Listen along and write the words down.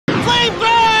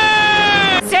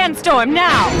Sandstorm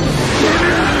now!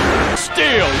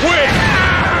 Steel Wind!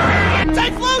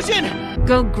 Typhlosion!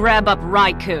 Go grab up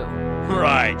Raikou.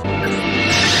 Right.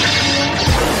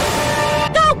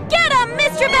 Go get him,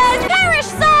 Mr. Bed's Parish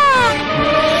Song!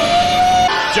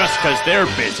 Just because they're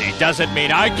busy doesn't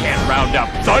mean I can't round up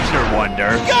Thunder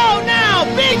Wonder. Go now,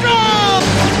 Beedrill!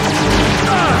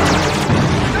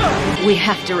 We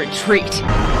have to retreat.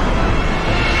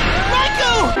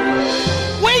 Raikou!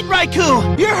 Wait,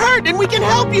 Raikou! You're hurt and we can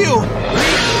help you!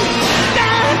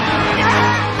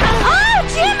 Oh,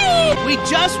 Jimmy! We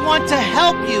just want to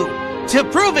help you. To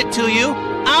prove it to you,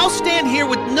 I'll stand here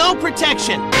with no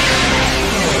protection.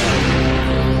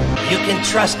 You can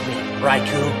trust me,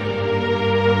 Raikou.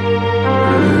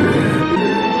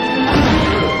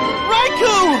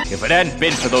 Raikou! If it hadn't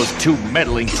been for those two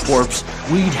meddling twerps,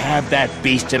 we'd have that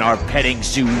beast in our petting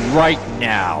zoo right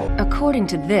now. According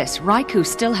to this, Raikou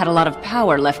still had a lot of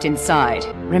power left inside.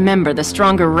 Remember, the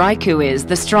stronger Raikou is,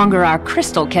 the stronger our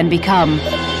crystal can become.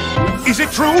 Is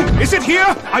it true? Is it here?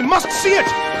 I must see it!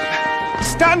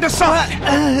 Stand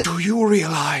aside! Do you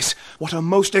realize what a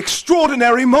most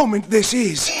extraordinary moment this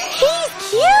is? He's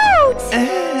cute!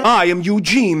 I am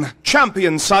Eugene,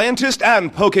 champion scientist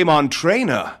and Pokémon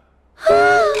trainer.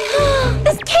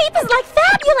 This cape is like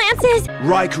Fabulance's!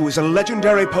 Raikou is a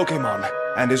legendary Pokémon,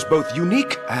 and is both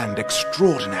unique and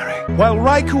extraordinary. While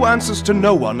Raikou answers to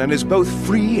no one and is both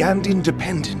free and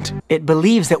independent. It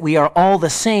believes that we are all the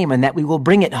same and that we will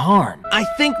bring it harm. I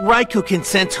think Raikou can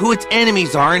sense who its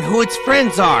enemies are and who its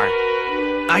friends are.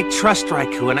 I trust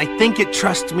Raikou, and I think it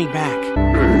trusts me back.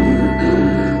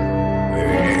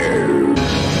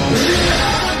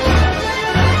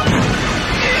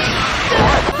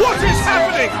 What is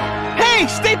happening? Hey,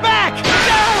 stay back!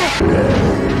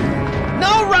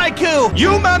 No, Raikou!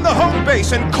 You man the home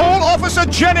base and call Officer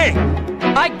Jenny!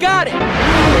 I got it!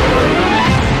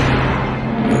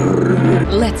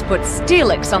 Let's put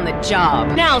Steelix on the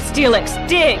job. Now, Steelix,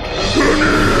 dig!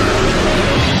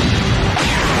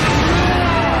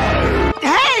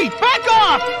 Hey, back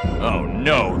off! Oh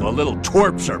no, the little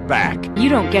twerps are back. You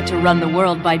don't get to run the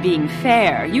world by being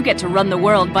fair. You get to run the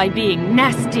world by being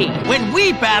nasty. When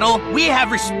we battle, we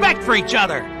have respect for each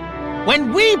other.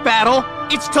 When we battle,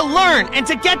 it's to learn and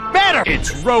to get better.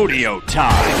 It's rodeo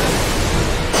time.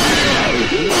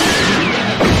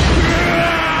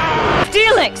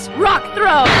 Steelix, rock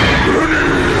throw!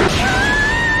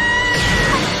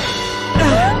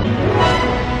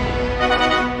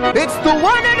 It's the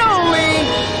one and only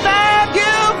Fabulini!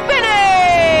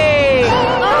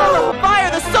 Oh, fire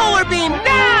the solar beam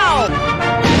now!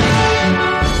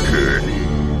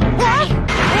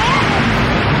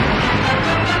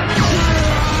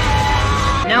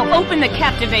 Now open the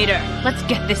Captivator. Let's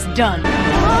get this done.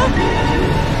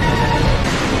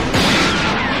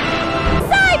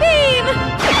 Psybeam!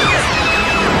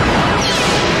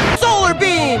 Solar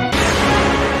beam!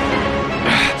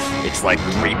 It's like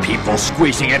three people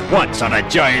squeezing at once on a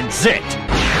giant zit.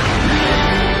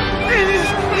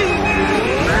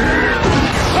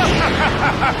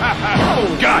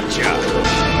 Gotcha!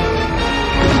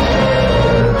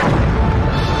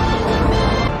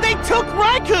 They took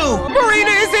Raikou!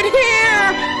 Marina isn't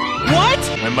here! What?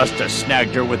 I must have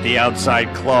snagged her with the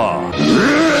outside claw. No,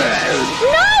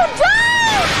 don't!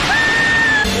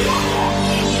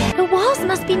 The walls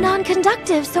must be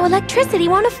non-conductive, so electricity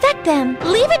won't affect them.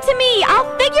 Leave it to me!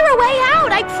 I'll figure a way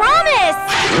out, I promise!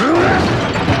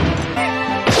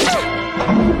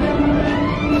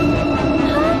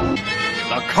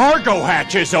 The cargo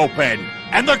hatch is open,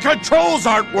 and the controls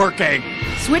aren't working.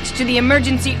 Switch to the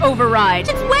emergency override.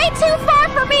 It's way too far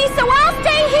for me, so I'll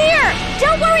stay here!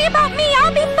 Don't worry about me,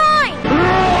 I'll be fine!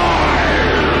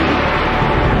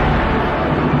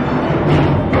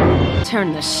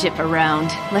 Turn the ship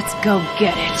around. Let's go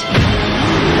get it.